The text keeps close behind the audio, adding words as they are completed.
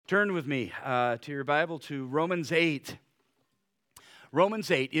Turn with me to your Bible to Romans 8. Romans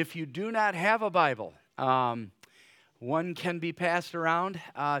 8. If you do not have a Bible, one can be passed around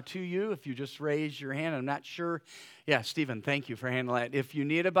to you if you just raise your hand. I'm not sure. Yeah, Stephen, thank you for handling that. If you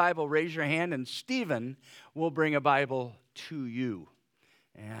need a Bible, raise your hand, and Stephen will bring a Bible to you.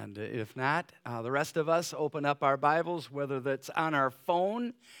 And if not, the rest of us open up our Bibles, whether that's on our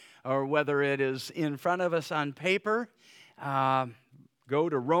phone or whether it is in front of us on paper. Go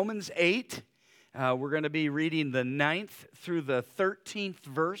to Romans 8. We're going to be reading the 9th through the 13th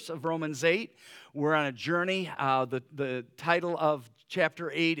verse of Romans 8. We're on a journey. The title of chapter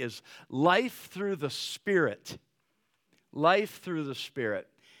 8 is Life Through the Spirit. Life Through the Spirit.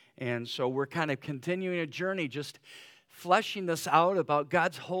 And so we're kind of continuing a journey, just fleshing this out about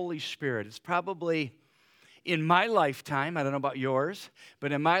God's Holy Spirit. It's probably, in my lifetime, I don't know about yours,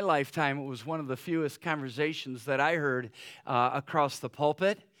 but in my lifetime, it was one of the fewest conversations that I heard across the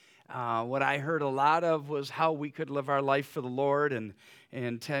pulpit. What I heard a lot of was how we could live our life for the Lord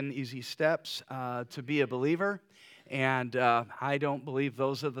and 10 easy steps to be a believer. And I don't believe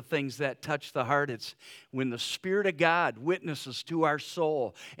those are the things that touch the heart. It's when the Spirit of God witnesses to our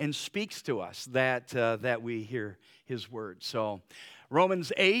soul and speaks to us that we hear His word. So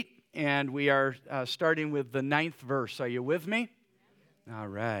Romans 8, and we are starting with the 9th verse. Are you with me? All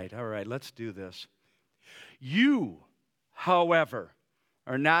right, let's do this. You, however,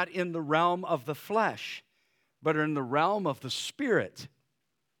 are not in the realm of the flesh, but are in the realm of the Spirit,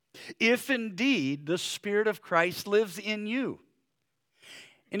 if indeed the Spirit of Christ lives in you.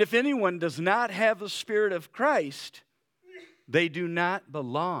 And if anyone does not have the Spirit of Christ, they do not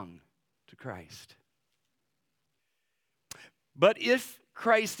belong to Christ. But if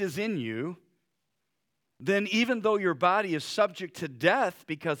Christ is in you, then even though your body is subject to death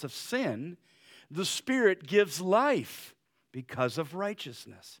because of sin, the Spirit gives life because of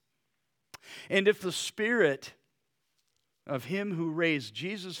righteousness. And if the Spirit of Him who raised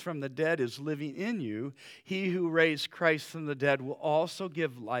Jesus from the dead is living in you, He who raised Christ from the dead will also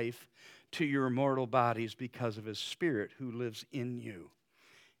give life to your mortal bodies because of His Spirit who lives in you.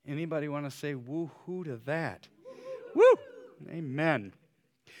 Anybody want to say woo-hoo to that? Woo! Amen.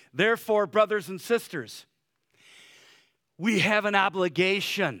 Therefore, brothers and sisters, we have an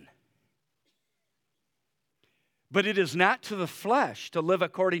obligation. But it is not to the flesh to live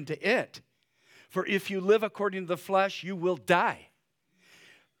according to it. For if you live according to the flesh, you will die.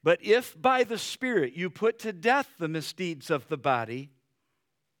 But if by the Spirit you put to death the misdeeds of the body,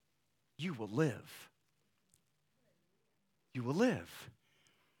 you will live. You will live.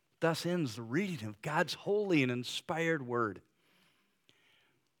 Thus ends the reading of God's holy and inspired word.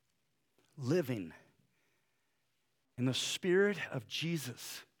 Living in the Spirit of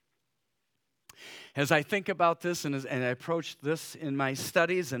Jesus. As I think about this and I approached this in my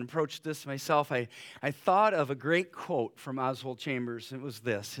studies and approached this myself, I thought of a great quote from Oswald Chambers. It was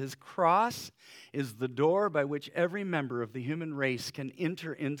this: His cross is the door by which every member of the human race can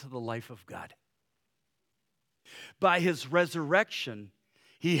enter into the life of God. By His resurrection,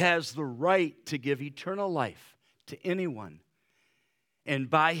 He has the right to give eternal life to anyone.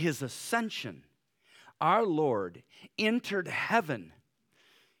 And by His ascension, our Lord entered heaven,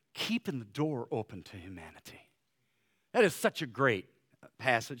 keeping the door open to humanity. That is such a great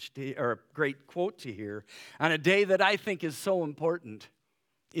passage or a great quote to hear on a day that I think is so important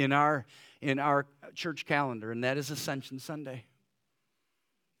in our church calendar, and that is Ascension Sunday.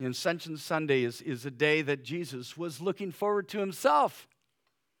 And Ascension Sunday is a day that Jesus was looking forward to Himself.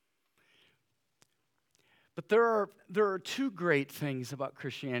 But there are two great things about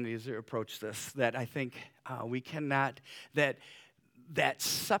Christianity as we approach this that I think we cannot, that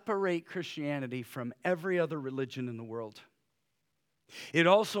separate Christianity from every other religion in the world. It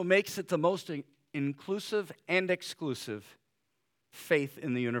also makes it the most inclusive and exclusive faith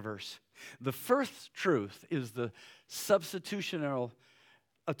in the universe. The first truth is the substitutional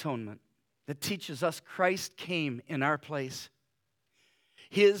atonement that teaches us Christ came in our place.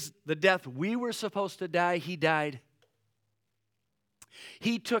 The death we were supposed to die, He died.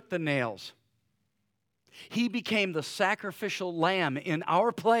 He took the nails. He became the sacrificial lamb in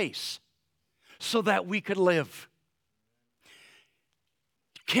our place so that we could live.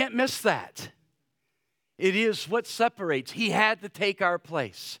 Can't miss that. It is what separates. He had to take our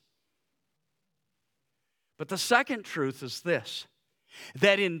place. But the second truth is this,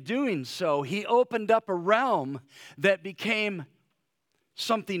 that in doing so, He opened up a realm that became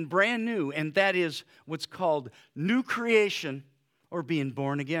something brand new, and that is what's called new creation or being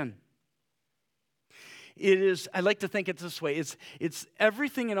born again. It is, I like to think it this way, it's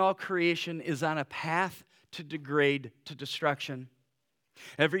everything in all creation is on a path to degrade to destruction.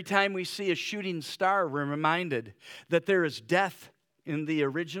 Every time we see a shooting star, we're reminded that there is death in the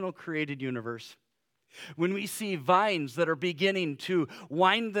original created universe. When we see vines that are beginning to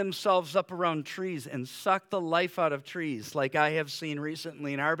wind themselves up around trees and suck the life out of trees, like I have seen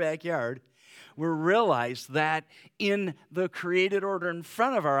recently in our backyard, we realize that in the created order in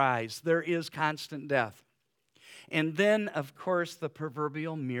front of our eyes, there is constant death. And then, of course, the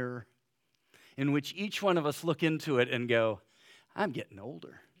proverbial mirror, in which each one of us look into it and go, I'm getting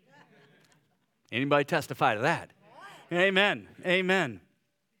older. Anybody testify to that? Amen. Amen.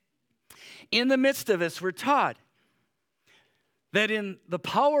 In the midst of this, we're taught that in the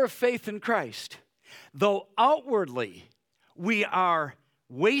power of faith in Christ, though outwardly we are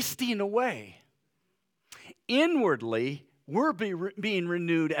wasting away, inwardly we're being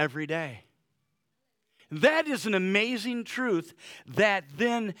renewed every day. That is an amazing truth that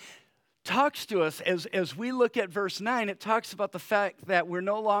then talks to us as we look at verse 9. It talks about the fact that we're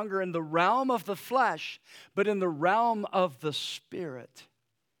no longer in the realm of the flesh, but in the realm of the Spirit.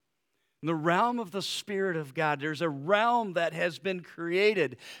 In the realm of the Spirit of God. There's a realm that has been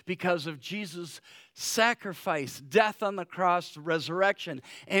created because of Jesus' sacrifice, death on the cross, resurrection,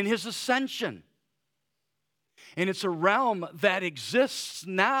 and his ascension. And it's a realm that exists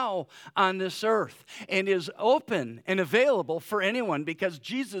now on this earth and is open and available for anyone because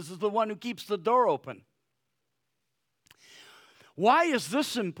Jesus is the one who keeps the door open. Why is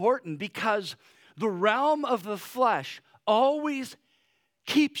this important? Because the realm of the flesh always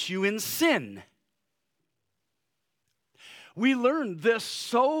keeps you in sin. We learned this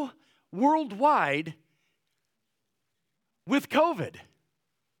so worldwide with COVID.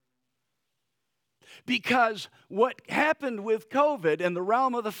 Because what happened with COVID and the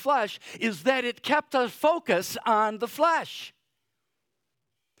realm of the flesh is that it kept us focused on the flesh.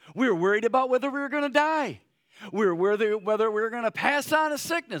 We were worried about whether we were going to die. We were worried whether we were going to pass on a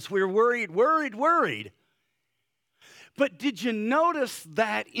sickness. We were worried. But did you notice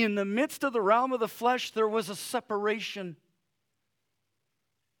that in the midst of the realm of the flesh, there was a separation,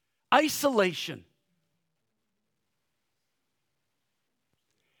 isolation?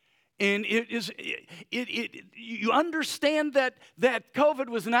 And you understand that COVID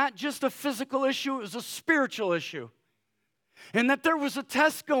was not just a physical issue, it was a spiritual issue. And that there was a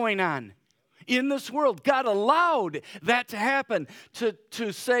test going on in this world. God allowed that to happen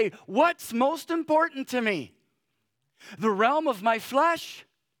to say, what's most important to me? The realm of my flesh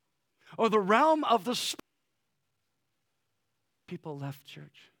or the realm of the Spirit? People left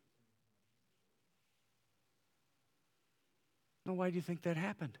church. Now, why do you think that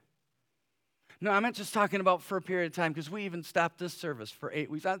happened? No, I'm not just talking about for a period of time, because we even stopped this service for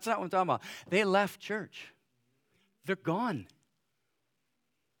 8 weeks. That's not what I'm talking about. They left church. They're gone.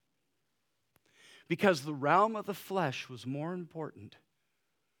 Because the realm of the flesh was more important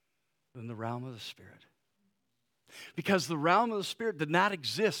than the realm of the Spirit. Because the realm of the Spirit did not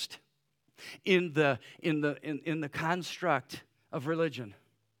exist in the construct of religion.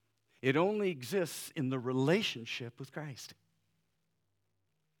 It only exists in the relationship with Christ.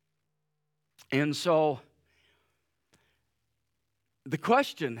 And so, the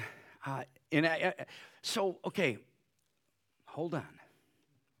question, okay, hold on.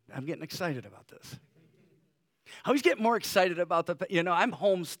 I'm getting excited about this. I always get more excited about I'm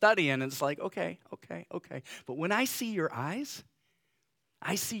home studying, and it's like, okay. But when I see your eyes,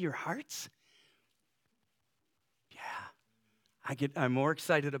 I see your hearts, I'm more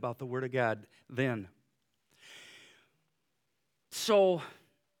excited about the Word of God then. So,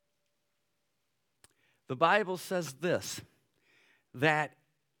 the Bible says this, that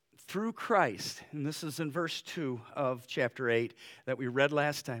through Christ, and this is in verse 2 of chapter 8 that we read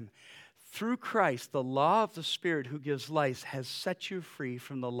last time, through Christ, the law of the Spirit who gives life has set you free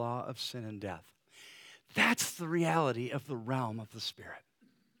from the law of sin and death. That's the reality of the realm of the Spirit.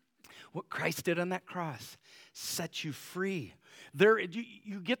 What Christ did on that cross set you free.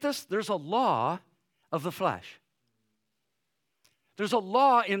 You get this? There's a law of the flesh. There's a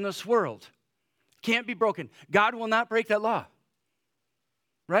law in this world. Can't be broken. God will not break that law.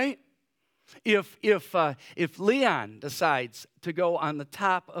 Right? If Leon decides to go on the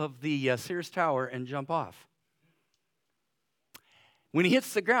top of the Sears Tower and jump off, when he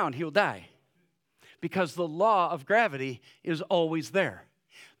hits the ground, he'll die. Because the law of gravity is always there.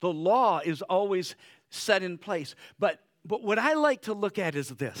 The law is always set in place. But what I like to look at is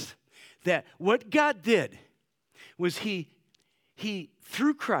this, that what God did was he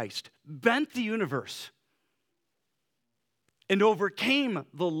through Christ, bent the universe and overcame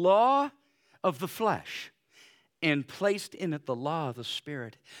the law of the flesh and placed in it the law of the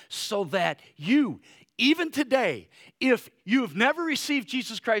Spirit, so that you, even today, if you have never received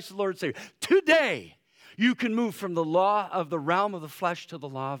Jesus Christ as Lord and Savior, today you can move from the law of the realm of the flesh to the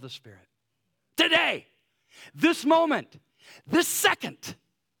law of the Spirit. Today, this moment, this second,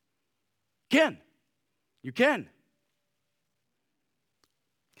 you can.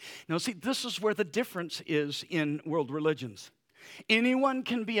 Now, see, this is where the difference is in world religions. Anyone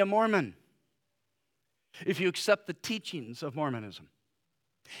can be a Mormon if you accept the teachings of Mormonism.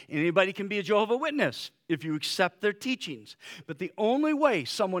 Anybody can be a Jehovah's Witness if you accept their teachings. But the only way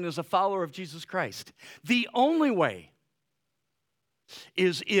someone is a follower of Jesus Christ, the only way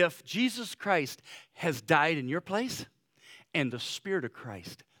is if Jesus Christ has died in your place and the Spirit of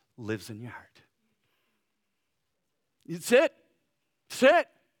Christ lives in your heart. That's it. That's it.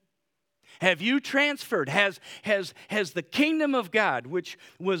 Have you transferred? Has the kingdom of God, which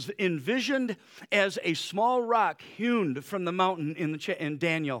was envisioned as a small rock hewn from the mountain in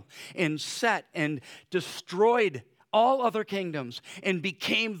Daniel, and set and destroyed all other kingdoms and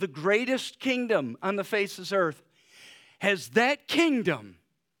became the greatest kingdom on the face of this earth, has that kingdom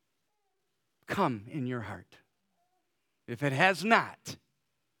come in your heart? If it has not,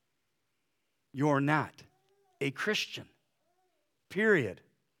 you're not a Christian. Period.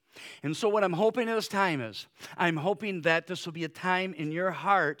 And so what I'm hoping this time is, I'm hoping that this will be a time in your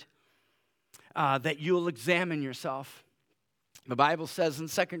heart that you'll examine yourself. The Bible says in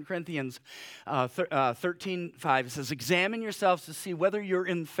 2 Corinthians 13:5, it says, examine yourselves to see whether you're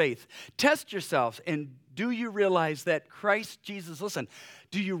in faith. Test yourselves, and do you realize that Christ Jesus, listen,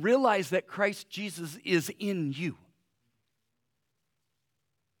 do you realize that Christ Jesus is in you?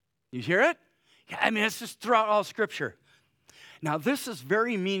 You hear it? Yeah, I mean, it's just throughout all Scripture. Now, this is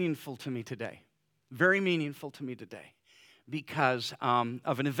very meaningful to me today. Very meaningful to me today because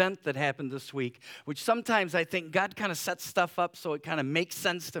of an event that happened this week, which sometimes I think God kind of sets stuff up so it kind of makes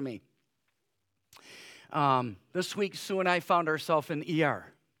sense to me. This week, Sue and I found ourselves in ER.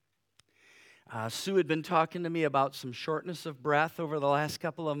 Sue had been talking to me about some shortness of breath over the last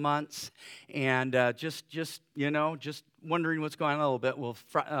couple of months, and just wondering what's going on a little bit. Well,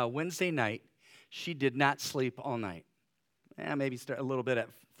 Wednesday night, she did not sleep all night. Maybe start a little bit at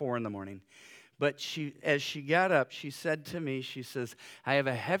 4 in the morning. But as she got up, she said to me, she says, I have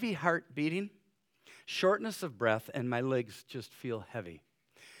a heavy heart beating, shortness of breath, and my legs just feel heavy.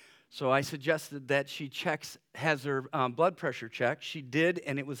 So I suggested that she has her blood pressure checked. She did,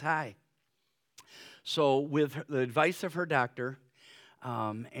 and it was high. So with the advice of her doctor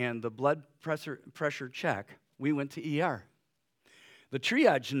and the blood pressure check, we went to ER. The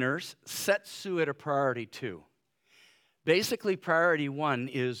triage nurse set Sue at a priority 2. Basically, priority 1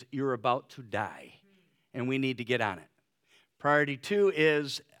 is you're about to die, and we need to get on it. Priority 2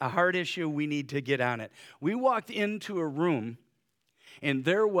 is a heart issue, we need to get on it. We walked into a room, and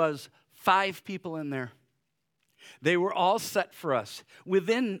there was 5 people in there. They were all set for us.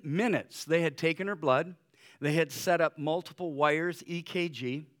 Within minutes, they had taken her blood. They had set up multiple wires,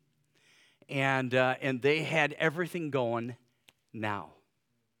 EKG, and they had everything going now.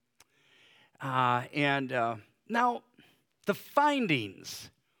 Now, the findings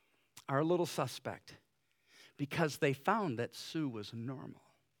are a little suspect because they found that Sue was normal.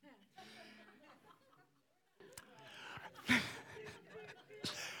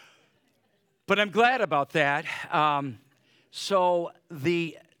 But I'm glad about that. So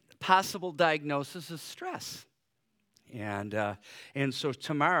the possible diagnosis is stress. And so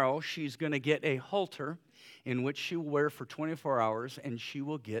tomorrow she's going to get a Holter in which she will wear for 24 hours, and she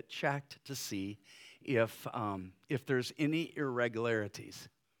will get checked to see if there's any irregularities.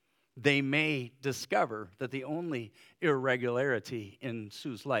 They may discover that the only irregularity in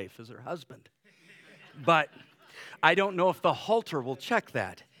Sue's life is her husband. But I don't know if the Holter will check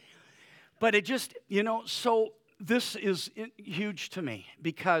that. But it just, so this is huge to me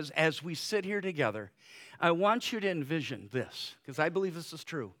because as we sit here together, I want you to envision this because I believe this is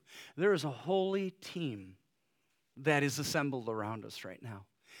true. There is a holy team that is assembled around us right now.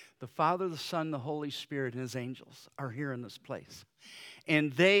 The Father, the Son, the Holy Spirit, and His angels are here in this place.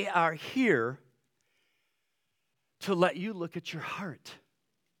 And they are here to let you look at your heart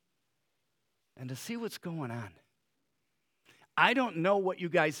and to see what's going on. I don't know what you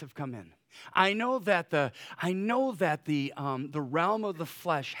guys have come in. I know that the realm of the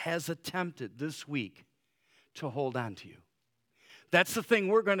flesh has attempted this week to hold on to you. That's the thing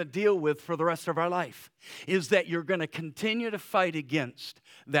we're going to deal with for the rest of our life, is that you're going to continue to fight against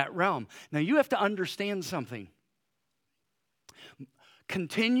that realm. Now, you have to understand something.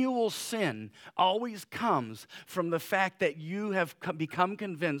 Continual sin always comes from the fact that you have become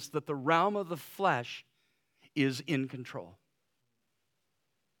convinced that the realm of the flesh is in control.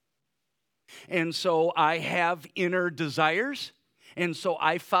 And so I have inner desires. And so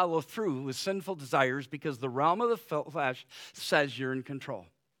I follow through with sinful desires because the realm of the flesh says you're in control.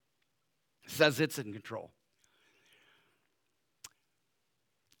 Says it's in control.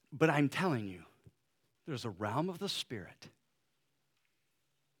 But I'm telling you, there's a realm of the Spirit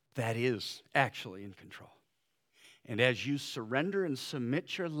that is actually in control. And as you surrender and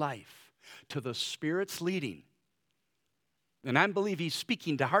submit your life to the Spirit's leading, and I believe He's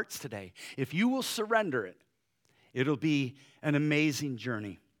speaking to hearts today, if you will surrender it, it'll be an amazing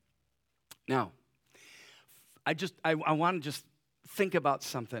journey. Now, I want to just think about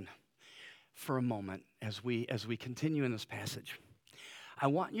something for a moment as we continue in this passage. I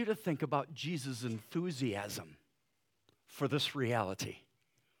want you to think about Jesus' enthusiasm for this reality.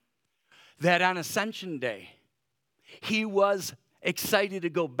 That on Ascension Day, He was excited to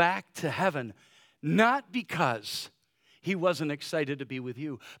go back to heaven, not because He wasn't excited to be with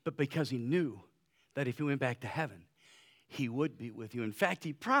you, but because He knew that if He went back to heaven, He would be with you. In fact,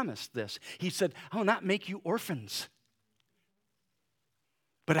 He promised this. He said, I will not make you orphans,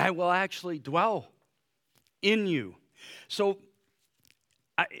 but I will actually dwell in you. So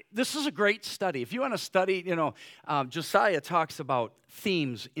this is a great study. If you want to study, Josiah talks about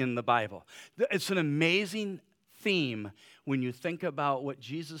themes in the Bible. It's an amazing theme when you think about what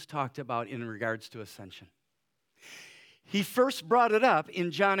Jesus talked about in regards to ascension. He first brought it up in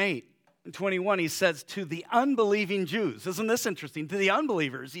John 8:21. He says, to the unbelieving Jews. Isn't this interesting? To the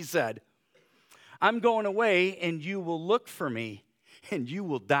unbelievers, He said, I'm going away and you will look for me and you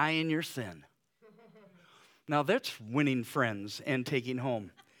will die in your sin. Now that's winning friends and taking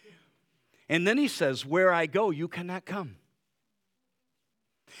home. And then He says, where I go, you cannot come.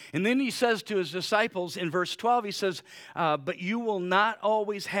 And then He says to His disciples in verse 12, He says, but you will not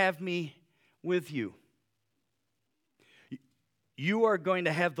always have me with you. You are going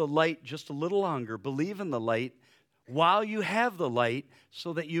to have the light just a little longer. Believe in the light while you have the light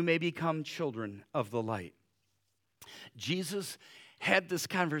so that you may become children of the light. Jesus had this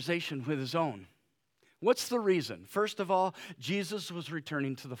conversation with His own. What's the reason? First of all, Jesus was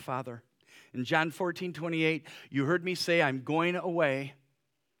returning to the Father. In John 14:28, you heard me say, I'm going away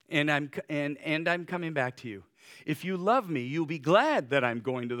and I'm coming back to you. If you love me, you'll be glad that I'm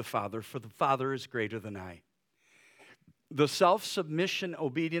going to the Father, for the Father is greater than I. The self-submission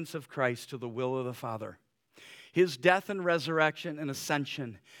obedience of Christ to the will of the Father. His death and resurrection and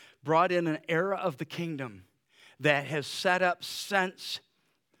ascension brought in an era of the kingdom that has set up since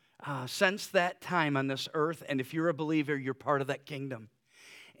that time on this earth. And if you're a believer, you're part of that kingdom.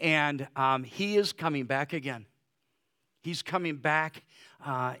 And He is coming back again. He's coming back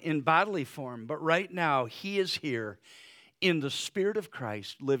in bodily form. But right now, He is here in the Spirit of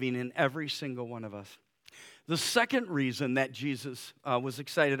Christ living in every single one of us. The second reason that Jesus was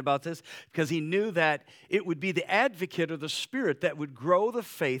excited about this, because He knew that it would be the advocate or the Spirit that would grow the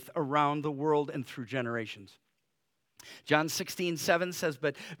faith around the world and through generations. John 16:7 says,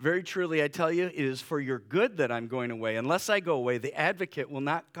 but very truly I tell you, it is for your good that I'm going away. Unless I go away, the advocate will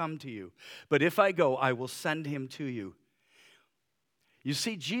not come to you. But if I go, I will send Him to you. You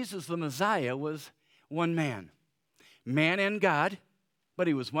see, Jesus, the Messiah, was one man. Man and God, but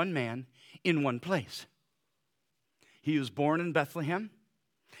He was one man in one place. He was born in Bethlehem.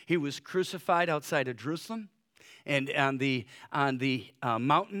 He was crucified outside of Jerusalem. And on the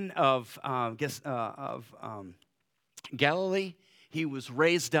mountain of Galilee, He was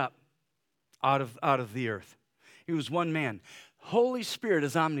raised up out of the earth. He was one man. Holy Spirit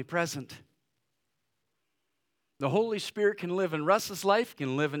is omnipresent. The Holy Spirit can live in Russ's life,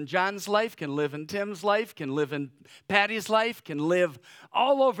 can live in John's life, can live in Tim's life, can live in Patty's life, can live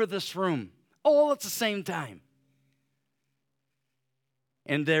all over this room, all at the same time.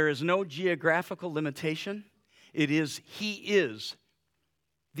 And there is no geographical limitation. He is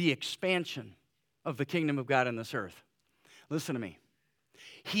the expansion of the kingdom of God on this earth. Listen to me.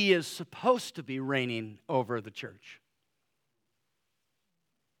 He is supposed to be reigning over the church.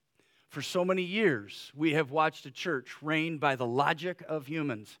 For so many years, we have watched a church reign by the logic of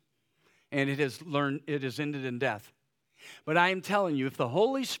humans, and it has ended in death. But I am telling you, if the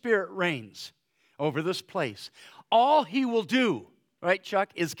Holy Spirit reigns over this place, all He will do, right,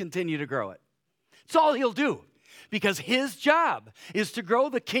 Chuck, is continue to grow it. It's all He'll do, because His job is to grow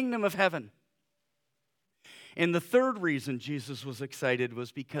the kingdom of heaven. And the third reason Jesus was excited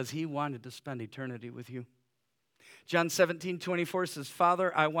was because He wanted to spend eternity with you. John 17:24 says,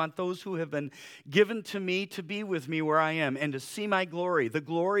 Father, I want those who have been given to me to be with me where I am and to see my glory, the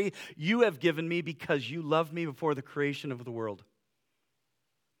glory you have given me because you loved me before the creation of the world.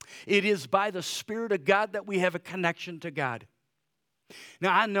 It is by the Spirit of God that we have a connection to God.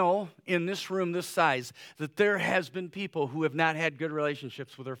 Now, I know in this room this size that there has been people who have not had good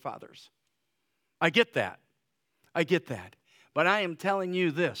relationships with their fathers. I get that. I get that. But I am telling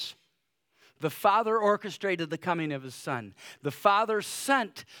you this. The Father orchestrated the coming of His Son. The Father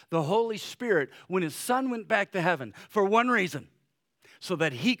sent the Holy Spirit when His Son went back to heaven for one reason, so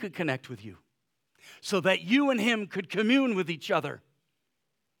that He could connect with you, so that you and Him could commune with each other,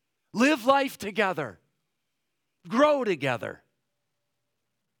 live life together, grow together.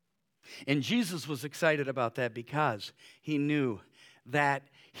 And Jesus was excited about that because He knew that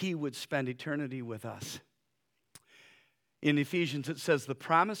He would spend eternity with us. In Ephesians, it says, the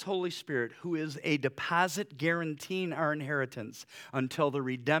promised Holy Spirit, who is a deposit guaranteeing our inheritance until the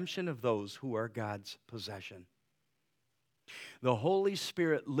redemption of those who are God's possession. The Holy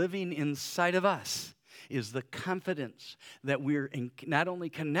Spirit living inside of us is the confidence that we're not only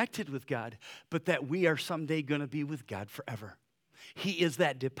connected with God, but that we are someday going to be with God forever. He is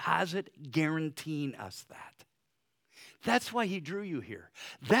that deposit guaranteeing us that. That's why He drew you here.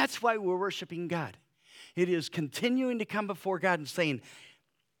 That's why we're worshiping God. It is continuing to come before God and saying,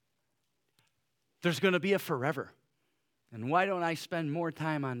 there's going to be a forever. And why don't I spend more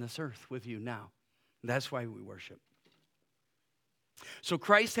time on this earth with you now? That's why we worship. So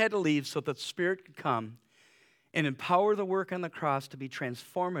Christ had to leave so that the Spirit could come and empower the work on the cross to be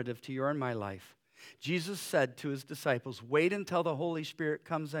transformative to your and my life. Jesus said to His disciples, wait until the Holy Spirit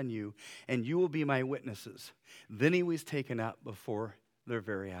comes on you, and you will be my witnesses. Then He was taken up before their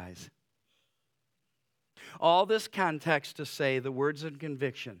very eyes. All this context to say the words of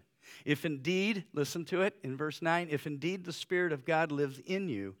conviction. If indeed, listen to it in verse 9, if indeed the Spirit of God lives in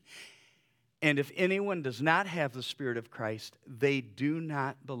you, and if anyone does not have the Spirit of Christ, they do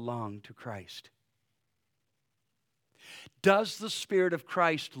not belong to Christ. Does the Spirit of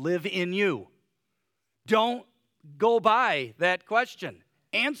Christ live in you? Don't go by that question.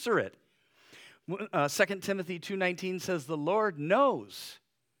 Answer it. 2 Timothy 2:19 says, the Lord knows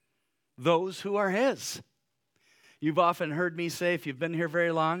those who are His. You've often heard me say, if you've been here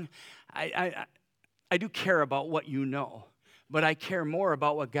very long, I do care about what you know, but I care more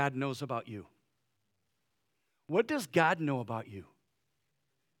about what God knows about you. What does God know about you?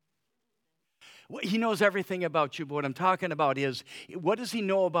 He knows everything about you, but what I'm talking about is, what does He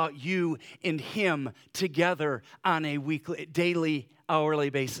know about you and Him together on a weekly, daily,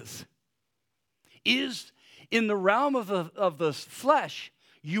 hourly basis? Is in the realm of the flesh,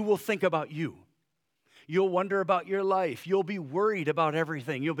 you will think about you. You'll wonder about your life. You'll be worried about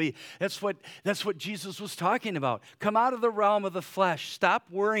everything. That's what Jesus was talking about. Come out of the realm of the flesh. Stop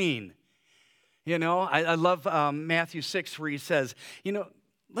worrying. You know, I love Matthew 6 where He says,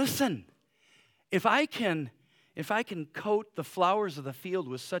 listen, if I can coat the flowers of the field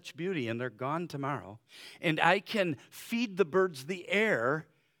with such beauty and they're gone tomorrow, and I can feed the birds of the air,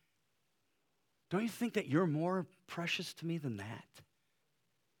 don't you think that you're more precious to me than that?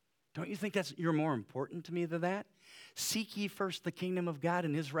 Don't you think you're more important to me than that? Seek ye first the kingdom of God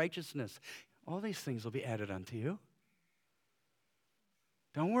and His righteousness. All these things will be added unto you.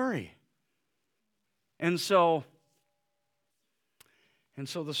 Don't worry. And so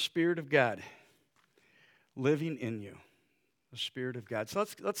the Spirit of God living in you. The Spirit of God. So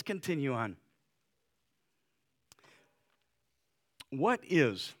let's continue on. What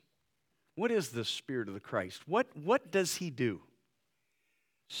is the Spirit of the Christ? What does He do?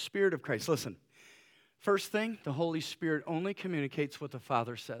 Spirit of Christ. Listen, first thing, the Holy Spirit only communicates what the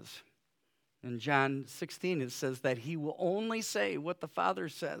Father says. In John 16, it says that He will only say what the Father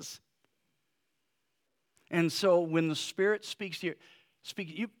says. And so when the Spirit speaks to you,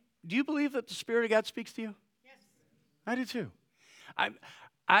 do you believe that the Spirit of God speaks to you? Yes. I do too.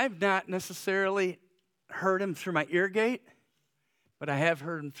 I've not necessarily heard Him through my ear gate, but I have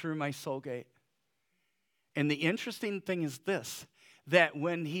heard Him through my soul gate. And the interesting thing is this, that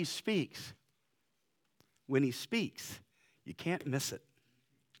when He speaks, you can't miss it,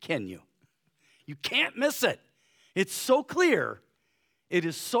 can you? You can't miss it. It's so clear. It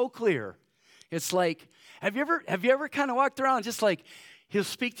is so clear. It's like, have you ever kind of walked around just like, He'll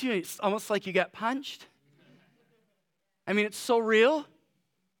speak to you, it's almost like you got punched? I mean, it's so real.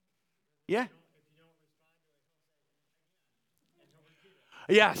 Yeah.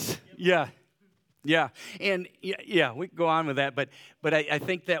 Yes. Yeah. Yeah, and yeah, we can go on with that, but I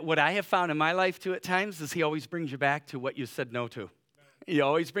think that what I have found in my life too at times is He always brings you back to what you said no to. He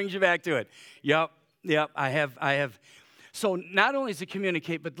always brings you back to it. Yep, I have. So not only does He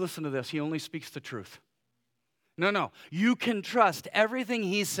communicate, but listen to this, He only speaks the truth. No, you can trust everything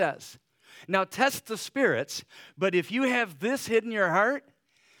He says. Now test the spirits, but if you have this hidden in your heart,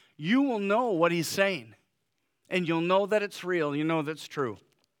 you will know what He's saying. and you'll know that it's real. You know that's true.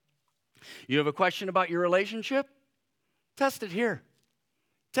 You have a question about your relationship? Test it here.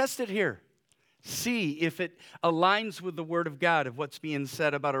 Test it here. See if it aligns with the Word of God of what's being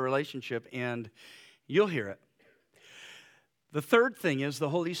said about a relationship, and you'll hear it. The third thing is the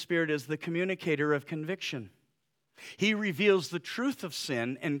Holy Spirit is the communicator of conviction. He reveals the truth of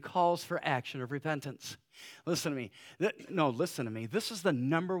sin and calls for action of repentance. Listen to me. Listen to me. This is the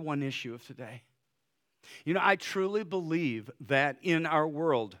number one issue of today. You know, I truly believe that in our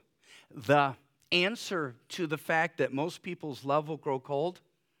world, the answer to the fact that most people's love will grow cold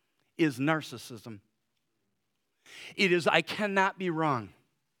is narcissism. It is, I cannot be wrong,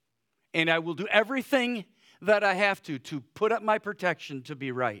 and I will do everything that I have to put up my protection to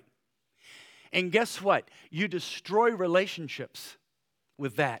be right. And guess what? You destroy relationships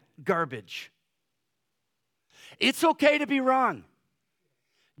with that garbage. It's okay to be wrong.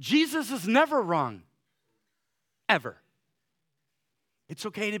 Jesus is never wrong, ever. It's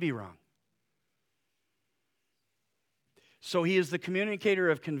okay to be wrong. So he is the communicator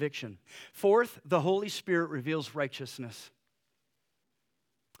of conviction. Fourth, the Holy Spirit reveals righteousness.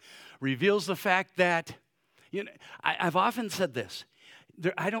 Reveals the fact that, I've often said this.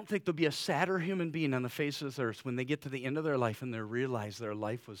 I don't think there'll be a sadder human being on the face of this earth when they get to the end of their life and they realize their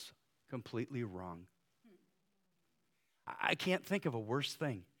life was completely wrong. I can't think of a worse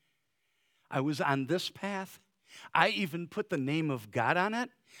thing. I was on this path. I even put the name of God on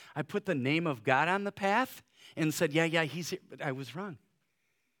it. I put the name of God on the path and said, yeah, he's here. But I was wrong.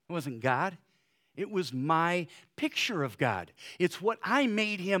 It wasn't God. It was my picture of God. It's what I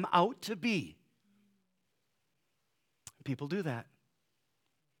made him out to be. People do that.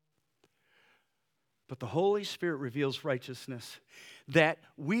 But the Holy Spirit reveals righteousness, that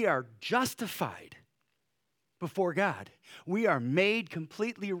we are justified before God. We are made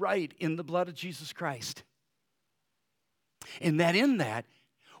completely right in the blood of Jesus Christ. And that in that,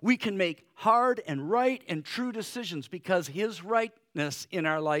 we can make hard and right and true decisions because his rightness in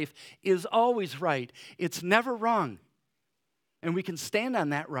our life is always right. It's never wrong. And we can stand on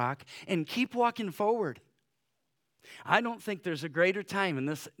that rock and keep walking forward. I don't think there's a greater time in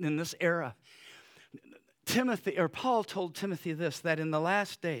this era. Paul told Timothy this, that in the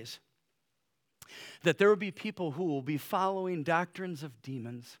last days, that there will be people who will be following doctrines of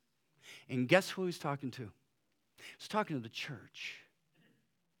demons. And guess who he's talking to? He's talking to the church.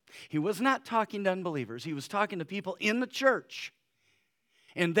 He was not talking to unbelievers. He was talking to people in the church.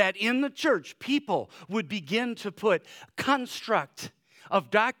 And that in the church, people would begin to put construct of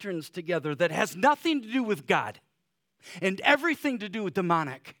doctrines together that has nothing to do with God and everything to do with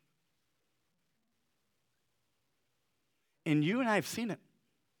demonic. And you and I have seen it.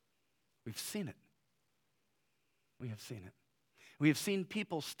 We've seen it. We have seen it. We have seen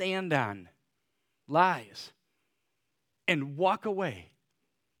people stand on lies and walk away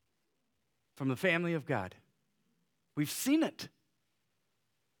from the family of God. We've seen it.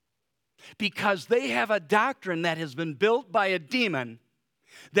 Because they have a doctrine that has been built by a demon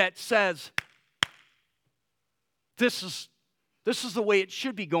that says, this is the way it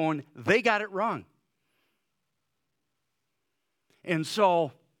should be going. They got it wrong. And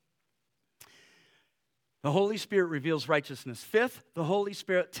so, the Holy Spirit reveals righteousness. Fifth, the Holy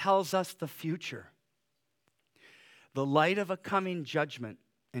Spirit tells us the future. The light of a coming judgment,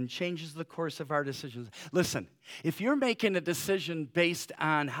 and changes the course of our decisions. Listen, if you're making a decision based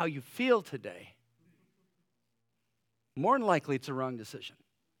on how you feel today, more than likely it's a wrong decision.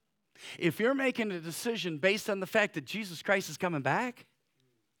 If you're making a decision based on the fact that Jesus Christ is coming back,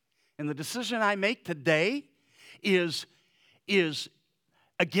 and the decision I make today is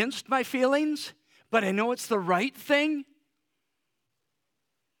against my feelings, but I know it's the right thing,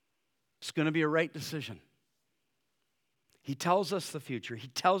 it's going to be a right decision. He tells us the future. He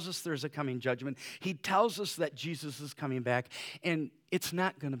tells us there's a coming judgment. He tells us that Jesus is coming back, and it's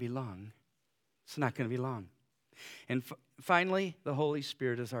not going to be long. It's not going to be long. And finally, the Holy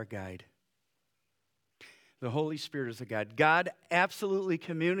Spirit is our guide. The Holy Spirit is a guide. God absolutely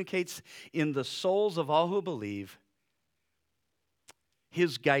communicates in the souls of all who believe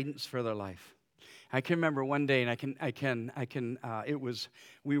his guidance for their life. I can remember one day, and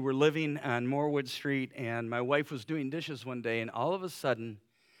we were living on Morewood Street, and my wife was doing dishes one day, and all of a sudden,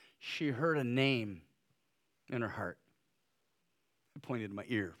 she heard a name in her heart. I pointed to my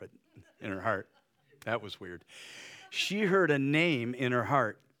ear, but in her heart. That was weird. She heard a name in her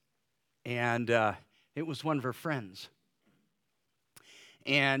heart, and it was one of her friends.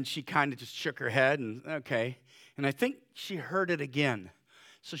 And she kind of just shook her head, and okay. And I think she heard it again.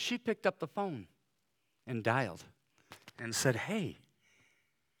 So she picked up the phone and dialed and said, hey,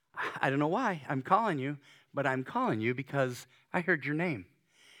 I don't know why I'm calling you, but I'm calling you because I heard your name.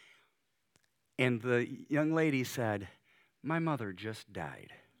 And the young lady said, my mother just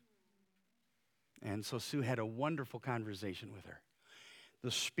died. And so Sue had a wonderful conversation with her.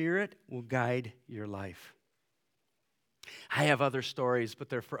 The Spirit will guide your life. I have other stories, but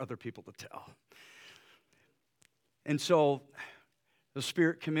they're for other people to tell. And so the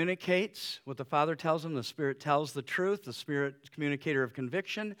Spirit communicates what the Father tells him. The Spirit tells the truth. The Spirit, communicator of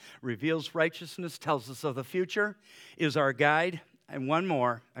conviction, reveals righteousness, tells us of the future, is our guide. And one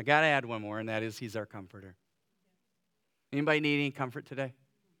more, I got to add one more, and that is he's our comforter. Anybody need any comfort today?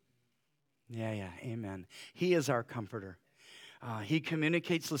 Yeah, amen. He is our comforter. He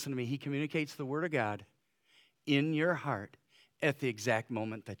communicates, listen to me, he communicates the Word of God in your heart at the exact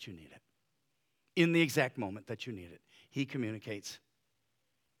moment that you need it. In the exact moment that you need it. He communicates.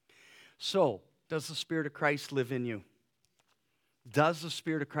 So, does the Spirit of Christ live in you? Does the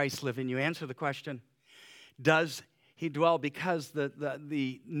Spirit of Christ live in you? Answer the question. Does he dwell? Because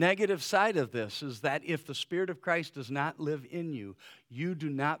the negative side of this is that if the Spirit of Christ does not live in you, you do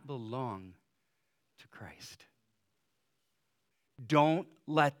not belong to Christ. Don't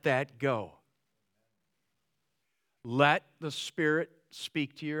let that go. Let the Spirit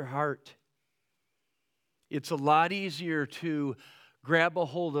speak to your heart. It's a lot easier to grab a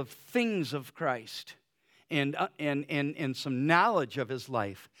hold of things of Christ and some knowledge of his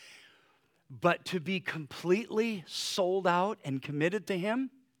life. But to be completely sold out and committed to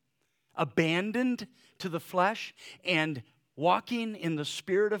him, abandoned to the flesh, and walking in the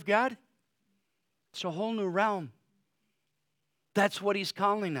Spirit of God, it's a whole new realm. That's what he's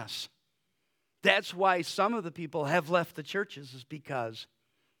calling us. That's why some of the people have left the churches, is because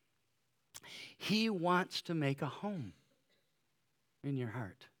he wants to make a home in your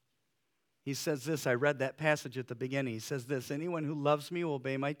heart. He says this, I read that passage at the beginning. He says this, anyone who loves me will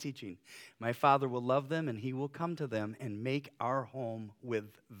obey my teaching. My Father will love them, and he will come to them and make our home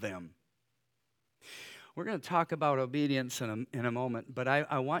with them. We're going to talk about obedience in a moment, but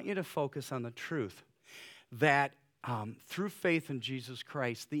I want you to focus on the truth that through faith in Jesus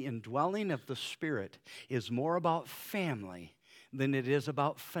Christ, the indwelling of the Spirit is more about family than it is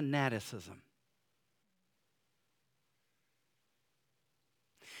about fanaticism.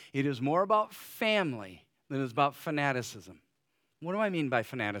 It is more about family than it is about fanaticism. What do I mean by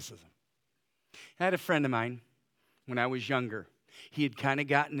fanaticism? I had a friend of mine when I was younger. He had kind of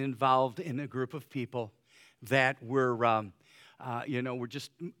gotten involved in a group of people that were, were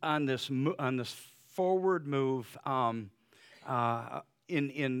just on this forward move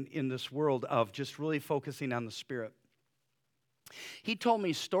in this world of just really focusing on the Spirit. He told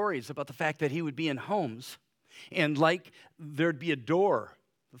me stories about the fact that he would be in homes and like there'd be a door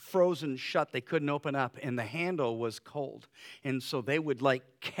frozen shut, they couldn't open up, and the handle was cold. And so they would like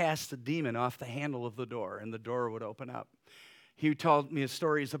cast the demon off the handle of the door, and the door would open up. He told me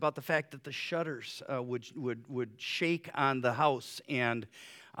stories about the fact that the shutters would shake on the house. And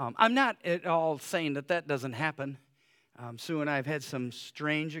I'm not at all saying that doesn't happen. Sue and I have had some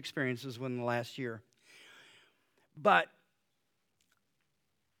strange experiences within the last year. But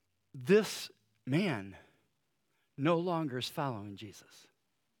this man no longer is following Jesus.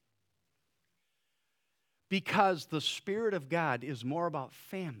 Because the Spirit of God is more about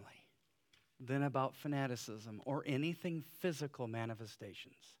family than about fanaticism or anything physical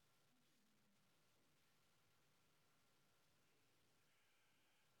manifestations.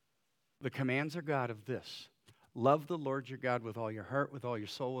 The commands are God of this. Love the Lord your God with all your heart, with all your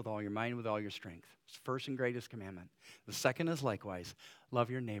soul, with all your mind, with all your strength. It's the first and greatest commandment. The second is likewise, love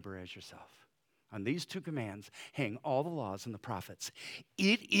your neighbor as yourself. On these two commands hang all the laws and the prophets.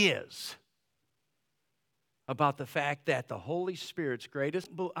 It is about the fact that the Holy Spirit's greatest.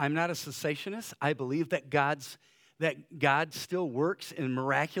 I'm not a cessationist. I believe that God still works in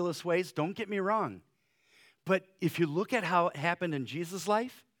miraculous ways. Don't get me wrong. But if you look at how it happened in Jesus'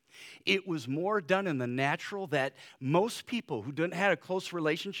 life, it was more done in the natural that most people who didn't have a close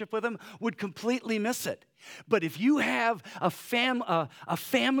relationship with him would completely miss it. But if you have a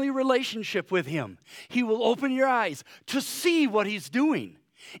family relationship with him, he will open your eyes to see what he's doing.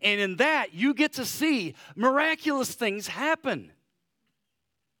 And in that, you get to see miraculous things happen.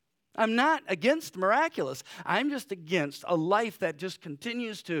 I'm not against miraculous. I'm just against a life that just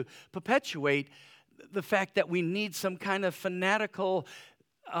continues to perpetuate the fact that we need some kind of fanatical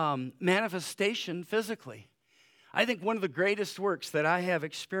manifestation physically. I think one of the greatest works that I have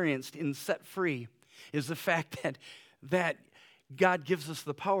experienced in Set Free is the fact that God gives us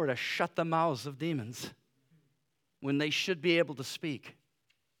the power to shut the mouths of demons when they should be able to speak.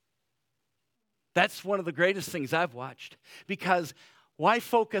 That's one of the greatest things I've watched, because why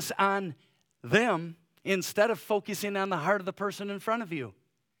focus on them instead of focusing on the heart of the person in front of you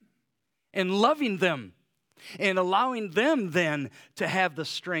and loving them and allowing them then to have the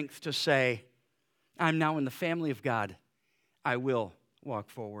strength to say, I'm now in the family of God. I will walk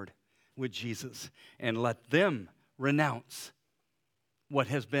forward with Jesus and let them renounce what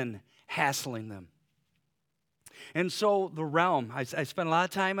has been hassling them. And so the realm, I spent a lot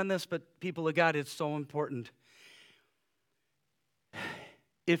of time on this, but people of God, it's so important.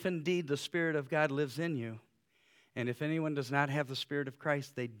 If indeed the Spirit of God lives in you, and if anyone does not have the Spirit of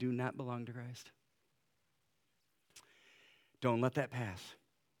Christ, they do not belong to Christ. Don't let that pass.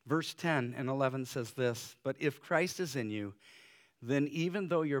 Verse 10 and 11 says this, but if Christ is in you, then even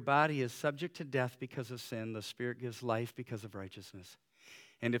though your body is subject to death because of sin, the Spirit gives life because of righteousness.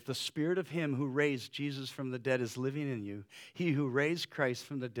 And if the Spirit of him who raised Jesus from the dead is living in you, he who raised Christ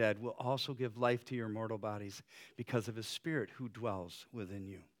from the dead will also give life to your mortal bodies because of his Spirit who dwells within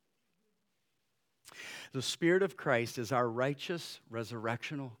you. The Spirit of Christ is our righteous,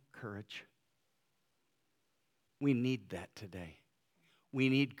 resurrectional courage. We need that today. We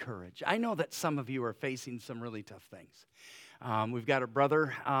need courage. I know that some of you are facing some really tough things. We've got a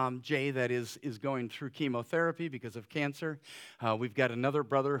brother, Jay, that is going through chemotherapy because of cancer. We've got another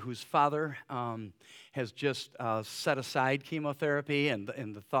brother whose father has just set aside chemotherapy and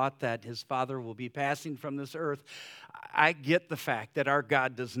the thought that his father will be passing from this earth. I get the fact that our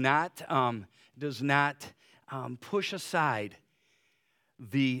God does not push aside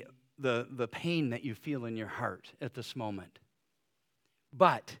the pain that you feel in your heart at this moment.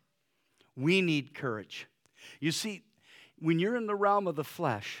 But we need courage. You see, when you're in the realm of the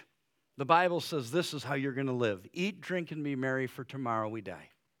flesh, the Bible says this is how you're going to live. Eat, drink, and be merry, for tomorrow we die.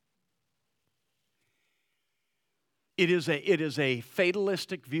 It is a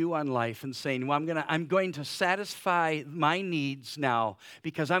fatalistic view on life and saying, well, I'm going to satisfy my needs now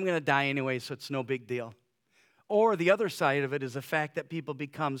because I'm going to die anyway, so it's no big deal. Or the other side of it is the fact that people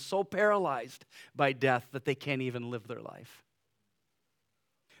become so paralyzed by death that they can't even live their life.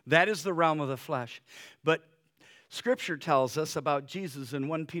 That is the realm of the flesh. But Scripture tells us about Jesus in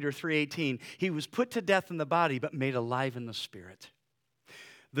 1 Peter 3:18. He was put to death in the body, but made alive in the spirit.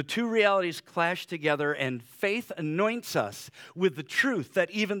 The two realities clash together, and faith anoints us with the truth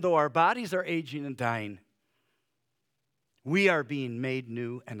that even though our bodies are aging and dying, we are being made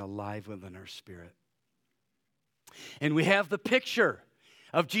new and alive within our spirit. And we have the picture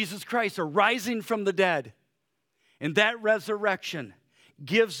of Jesus Christ arising from the dead. And that resurrection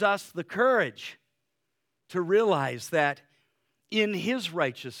gives us the courage to realize that in his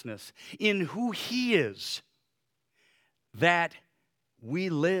righteousness, in who he is, that we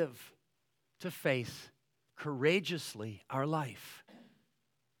live to face courageously our life.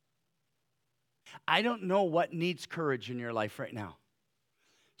 I don't know what needs courage in your life right now.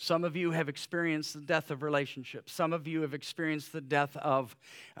 Some of you have experienced the death of relationships. Some of you have experienced the death of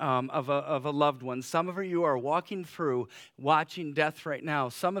a loved one. Some of you are walking through, watching death right now.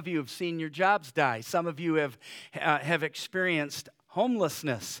 Some of you have seen your jobs die. Some of you have experienced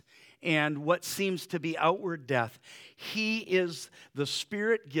homelessness and what seems to be outward death. The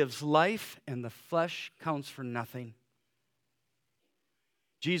Spirit gives life, and the flesh counts for nothing.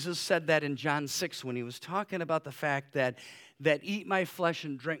 Jesus said that in John 6 when he was talking about the fact that eat my flesh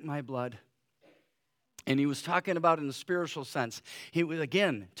and drink my blood. And he was talking about in the spiritual sense. He was,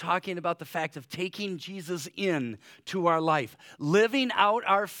 again, talking about the fact of taking Jesus in to our life, living out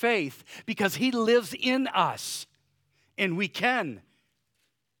our faith because he lives in us, and we can.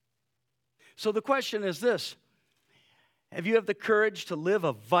 So the question is this. Have you the courage to live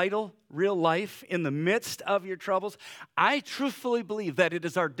a vital, real life in the midst of your troubles? I truthfully believe that it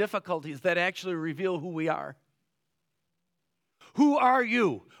is our difficulties that actually reveal who we are. Who are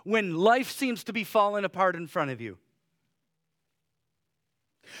you when life seems to be falling apart in front of you?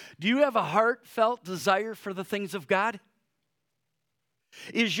 Do you have a heartfelt desire for the things of God?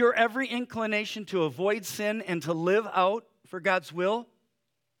 Is your every inclination to avoid sin and to live out for God's will?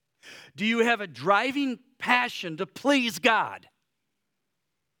 Do you have a driving passion to please God?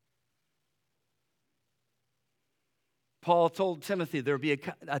 Paul told Timothy there would be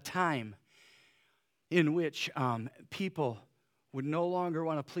a time in which people would no longer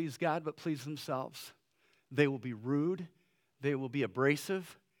want to please God but please themselves. They will be rude. They will be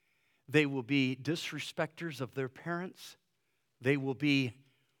abrasive. They will be disrespecters of their parents. They will be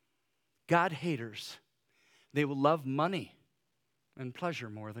God haters. They will love money and pleasure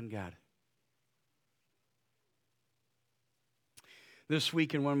more than God. This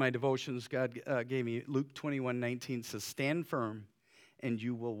week in one of my devotions, God gave me Luke 21:19 says, stand firm and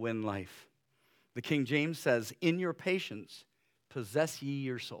you will win life. The King James says, in your patience, possess ye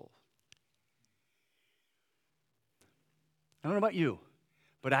your soul. I don't know about you,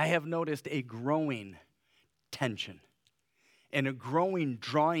 but I have noticed a growing tension and a growing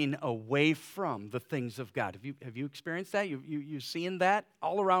drawing away from the things of God. Have you experienced that? You've seen that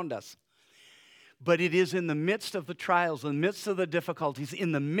all around us. But it is in the midst of the trials, in the midst of the difficulties,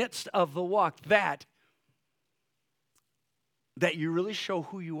 in the midst of the walk that you really show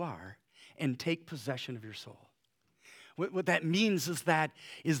who you are and take possession of your soul. What that means is that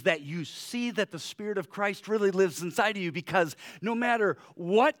you see that the Spirit of Christ really lives inside of you, because no matter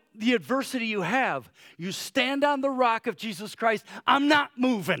what the adversity you have, you stand on the rock of Jesus Christ. I'm not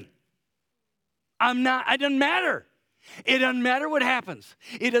moving. It doesn't matter. It doesn't matter what happens.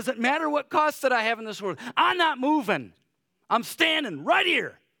 It doesn't matter what costs that I have in this world. I'm not moving. I'm standing right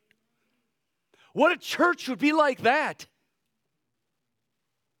here. What a church would be like that.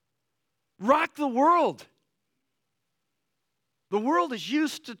 Rock the world. The world is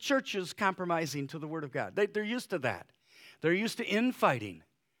used to churches compromising to the Word of God. They're used to that. They're used to infighting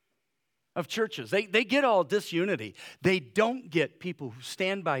of churches. They get all disunity. They don't get people who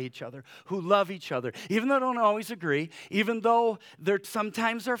stand by each other, who love each other, even though they don't always agree, even though there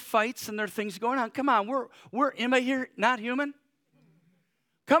sometimes are fights and there are things going on. Come on, we're anybody here not human?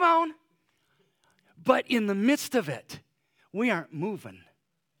 Come on. But in the midst of it, we aren't moving.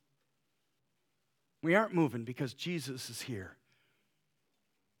 We aren't moving because Jesus is here.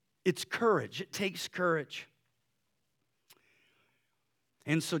 It's courage. It takes courage.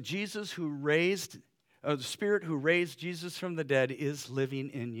 And so the Spirit who raised Jesus from the dead is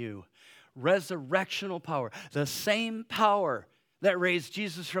living in you. Resurrectional power. The same power that raised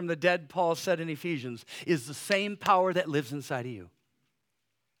Jesus from the dead, Paul said in Ephesians, is the same power that lives inside of you.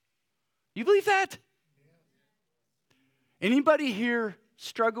 You believe that? Anybody here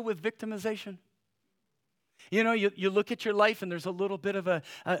struggle with victimization? You know, you look at your life and there's a little bit of a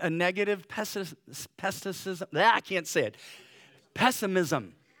negative pessimism. I can't say it.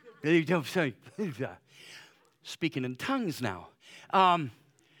 Pessimism. Speaking in tongues now.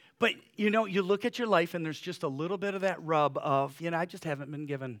 But, you look at your life and there's just a little bit of that rub of, I just haven't been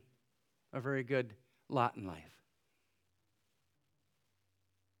given a very good lot in life.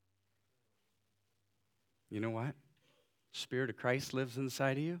 You know what? Spirit of Christ lives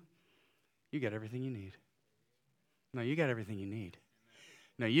inside of you. You got everything you need. No, you got everything you need.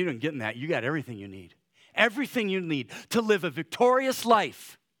 No, you didn't get in that. You got everything you need. Everything you need to live a victorious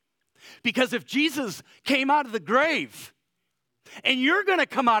life. Because if Jesus came out of the grave, and you're going to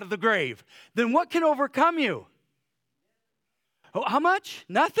come out of the grave, then what can overcome you? Oh, how much?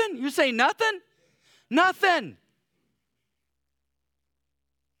 Nothing? You say nothing? Nothing.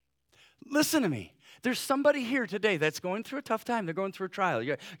 Listen to me. There's somebody here today that's going through a tough time. They're going through a trial.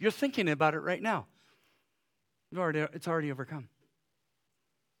 You're thinking about it right now. It's already overcome.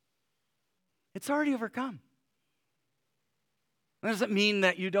 It's already overcome. That doesn't mean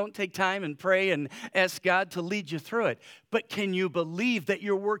that you don't take time and pray and ask God to lead you through it. But can you believe that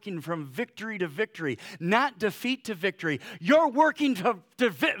you're working from victory to victory, not defeat to victory? You're working to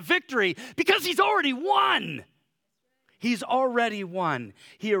victory because He's already won. He's already won.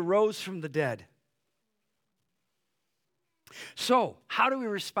 He arose from the dead. So, how do we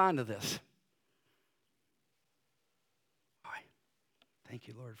respond to this? Thank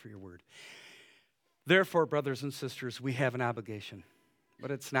you, Lord, for your word. Therefore, brothers and sisters, we have an obligation,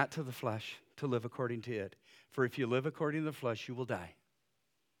 but it's not to the flesh to live according to it. For if you live according to the flesh, you will die.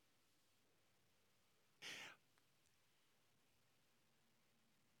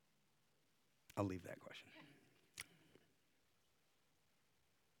 I'll leave that question.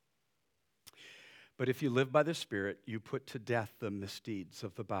 But if you live by the Spirit, you put to death the misdeeds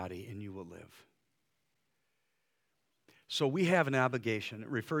of the body, and you will live. So we have an obligation. It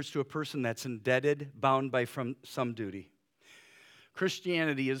refers to a person that's indebted, bound by some duty.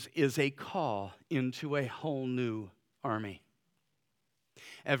 Christianity is a call into a whole new army.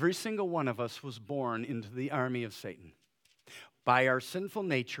 Every single one of us was born into the army of Satan. By our sinful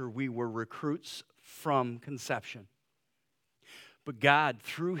nature, we were recruits from conception. But God,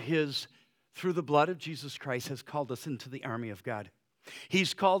 through the blood of Jesus Christ, has called us into the army of God.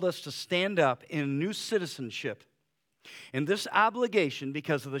 He's called us to stand up in new citizenship. And this obligation,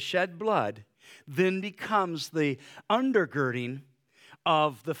 because of the shed blood, then becomes the undergirding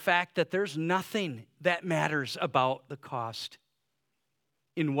of the fact that there's nothing that matters about the cost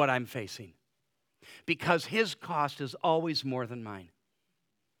in what I'm facing. Because His cost is always more than mine.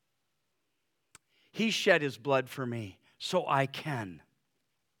 He shed His blood for me, so I can.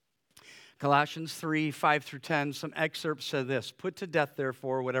 Colossians 3, 5 through 10, some excerpts say this: Put to death,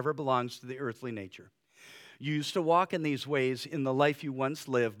 therefore, whatever belongs to the earthly nature. You used to walk in these ways in the life you once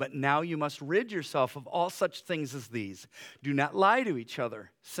lived, but now you must rid yourself of all such things as these. Do not lie to each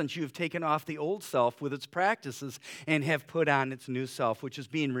other, since you have taken off the old self with its practices and have put on its new self, which is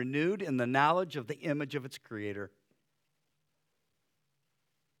being renewed in the knowledge of the image of its creator.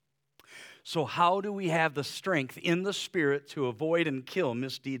 So how do we have the strength in the Spirit to avoid and kill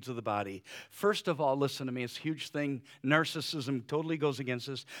misdeeds of the body? First of all, listen to me, it's a huge thing. Narcissism totally goes against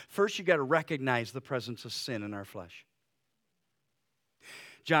this. First, you got to recognize the presence of sin in our flesh.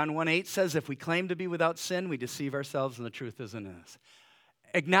 John 1:8 says, if we claim to be without sin, we deceive ourselves and the truth isn't in us.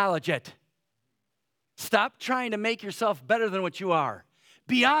 Acknowledge it. Stop trying to make yourself better than what you are.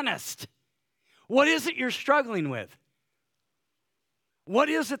 Be honest. What is it you're struggling with? What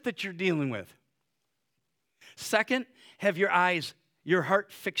is it that you're dealing with? Second, have your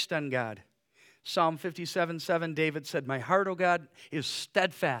heart fixed on God. Psalm 57:7, David said, my heart, O God, is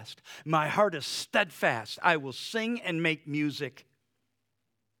steadfast. My heart is steadfast. I will sing and make music.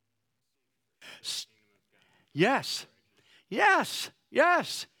 Yes.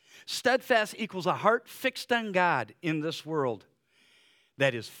 Steadfast equals a heart fixed on God in this world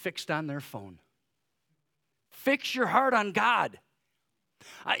that is fixed on their phone. Fix your heart on God.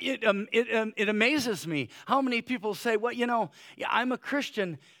 It amazes me how many people say, well, I'm a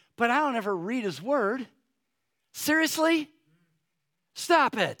Christian, but I don't ever read his word. Seriously?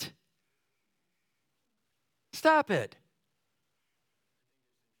 Stop it. Stop it.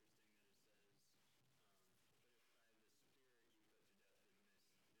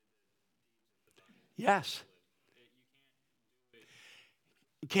 Yes.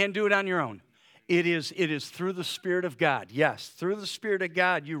 You can't do it on your own. It is through the Spirit of God. Yes, through the Spirit of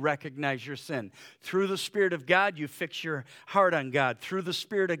God, you recognize your sin. Through the Spirit of God, you fix your heart on God. Through the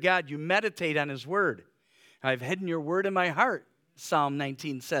Spirit of God, you meditate on His Word. I've hidden your Word in my heart, Psalm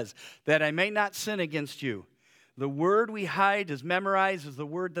 19 says, that I may not sin against you. The Word we hide is memorized is the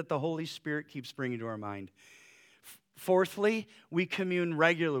Word that the Holy Spirit keeps bringing to our mind. Fourthly, we commune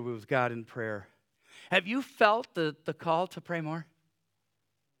regularly with God in prayer. Have you felt the call to pray more?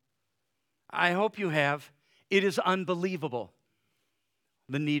 I hope you have. It is unbelievable,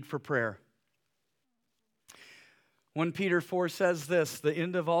 the need for prayer. 1 Peter 4 says this, the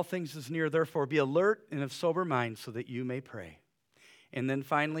end of all things is near, therefore be alert and of sober mind so that you may pray. And then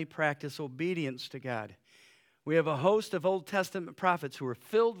finally, practice obedience to God. We have a host of Old Testament prophets who were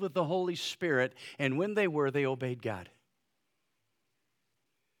filled with the Holy Spirit, and when they were, they obeyed God.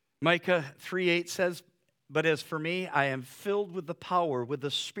 Micah 3:8 says, but as for me, I am filled with the power, with the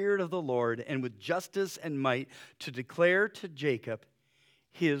Spirit of the Lord, and with justice and might to declare to Jacob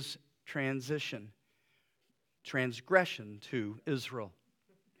his transgression to Israel,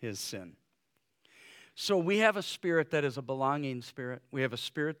 his sin. So we have a spirit that is a belonging spirit. We have a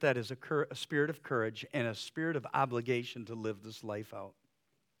spirit that is a spirit of courage and a spirit of obligation to live this life out.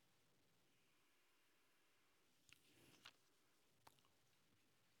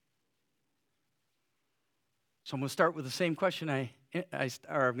 So I'm going to start with the same question I'm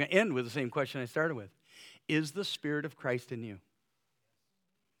going to end with the same question I started with. Is the Spirit of Christ in you?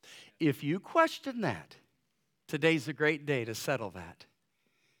 If you question that, today's a great day to settle that.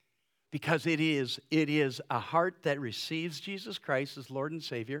 Because it is a heart that receives Jesus Christ as Lord and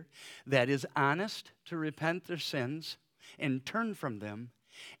Savior, that is honest to repent their sins and turn from them.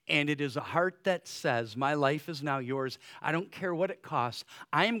 And it is a heart that says, my life is now yours. I don't care what it costs.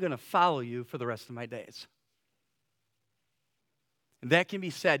 I am going to follow you for the rest of my days. And that can be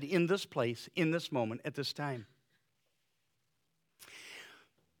said in this place, in this moment, at this time.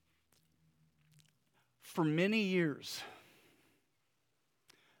 For many years,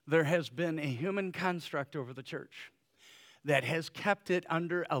 there has been a human construct over the church that has kept it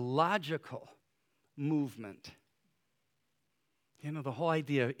under a logical movement. The whole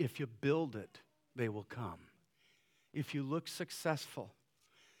idea, if you build it, they will come. If you look successful.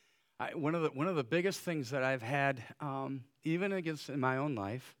 One of the biggest things that I've had, even in my own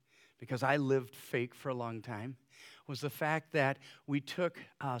life, because I lived fake for a long time, was the fact that we took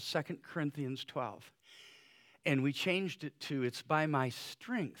 2 Corinthians 12 and we changed it to, it's by my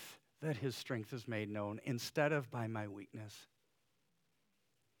strength that His strength is made known instead of by my weakness.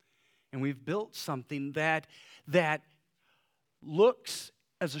 And we've built something that looks,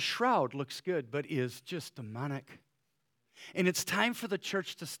 as a shroud, looks good, but is just demonic. And it's time for the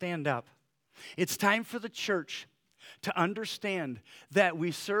church to stand up. It's time for the church to understand that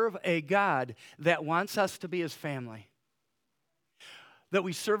we serve a God that wants us to be His family. That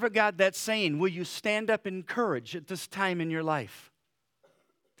we serve a God that's saying, will you stand up in courage at this time in your life?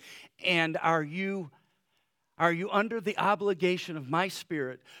 And are you Are you under the obligation of my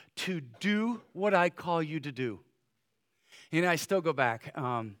Spirit to do what I call you to do? And I still go back.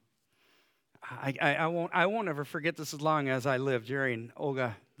 I won't ever forget this as long as I live. Jerry and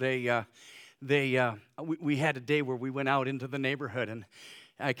Olga, we had a day where we went out into the neighborhood, and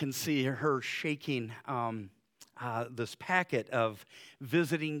I can see her shaking this packet of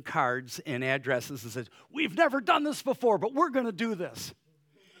visiting cards and addresses and says, "We've never done this before, but we're going to do this."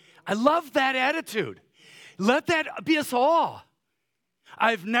 I love that attitude. Let that be us all.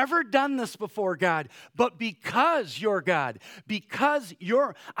 I've never done this before, God, but because you're God, because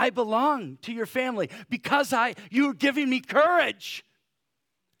I belong to your family, because you're giving me courage,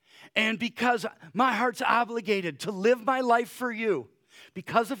 and because my heart's obligated to live my life for you,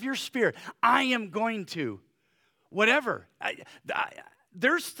 because of your Spirit, I am going to, whatever.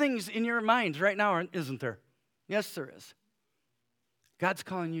 There's things in your minds right now, isn't there? Yes, there is. God's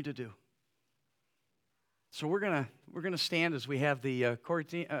calling you to do. So we're gonna stand as we have the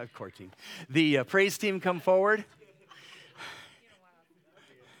the praise team come forward.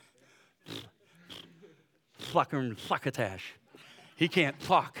 Pluckatash. He can't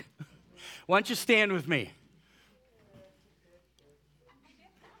pluck. Why don't you stand with me?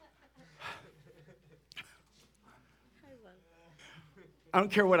 I don't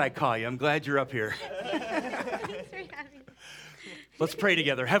care what I call you. I'm glad you're up here. Thanks for having me. Let's pray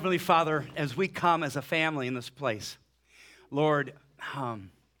together. Heavenly Father, as we come as a family in this place, Lord, I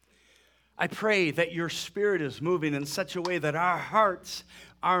pray that your Spirit is moving in such a way that our hearts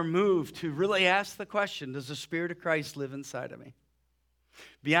are moved to really ask the question, does the Spirit of Christ live inside of me?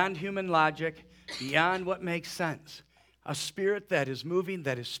 Beyond human logic, beyond what makes sense. A spirit that is moving,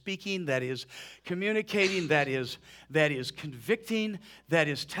 that is speaking, that is communicating, that is convicting, that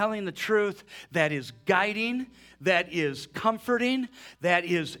is telling the truth, that is guiding, that is comforting, that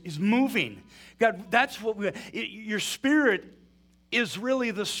is moving. God, that's what your Spirit is really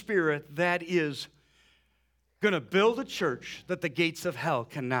the Spirit that is going to build a church that the gates of hell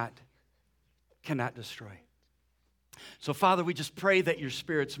cannot destroy. So, Father, we just pray that your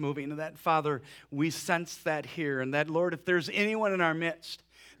Spirit's moving, and that, Father, we sense that here, and that, Lord, if there's anyone in our midst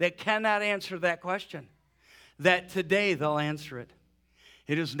that cannot answer that question, that today they'll answer it.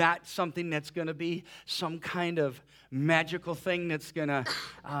 It is not something that's going to be some kind of magical thing that's going to,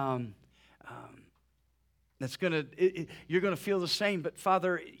 you're going to feel the same. But,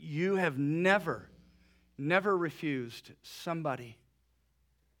 Father, you have never refused somebody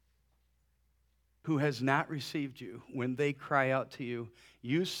who has not received you when they cry out to you.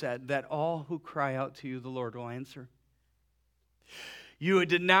 You said that all who cry out to you, the Lord will answer. You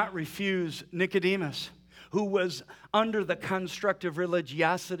did not refuse Nicodemus, who was under the construct of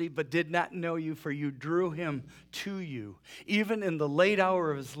religiosity but did not know you, for you drew him to you, even in the late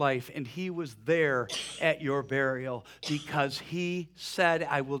hour of his life, and he was there at your burial because he said,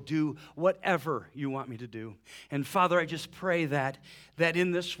 I will do whatever you want me to do. And Father, I just pray that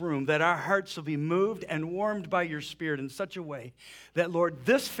in this room, that our hearts will be moved and warmed by your Spirit in such a way that, Lord,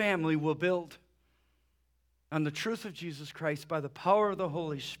 this family will build on the truth of Jesus Christ by the power of the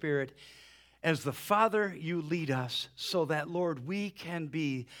Holy Spirit. As the Father, you lead us so that, Lord, we can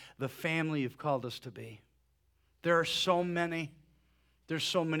be the family you've called us to be. There's so many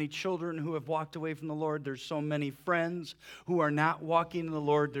children who have walked away from the Lord. There's so many friends who are not walking in the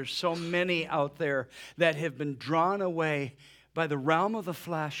Lord. There's so many out there that have been drawn away by the realm of the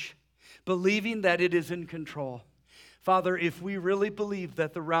flesh, believing that it is in control. Father, if we really believe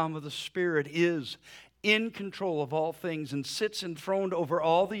that the realm of the Spirit is in control of all things and sits enthroned over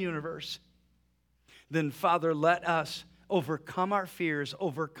all the universe, then, Father, let us overcome our fears,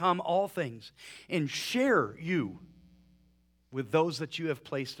 overcome all things, and share you with those that you have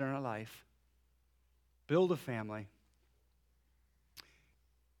placed in our life. Build a family.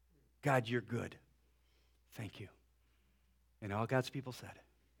 God, you're good. Thank you. And all God's people said,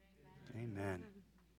 Amen.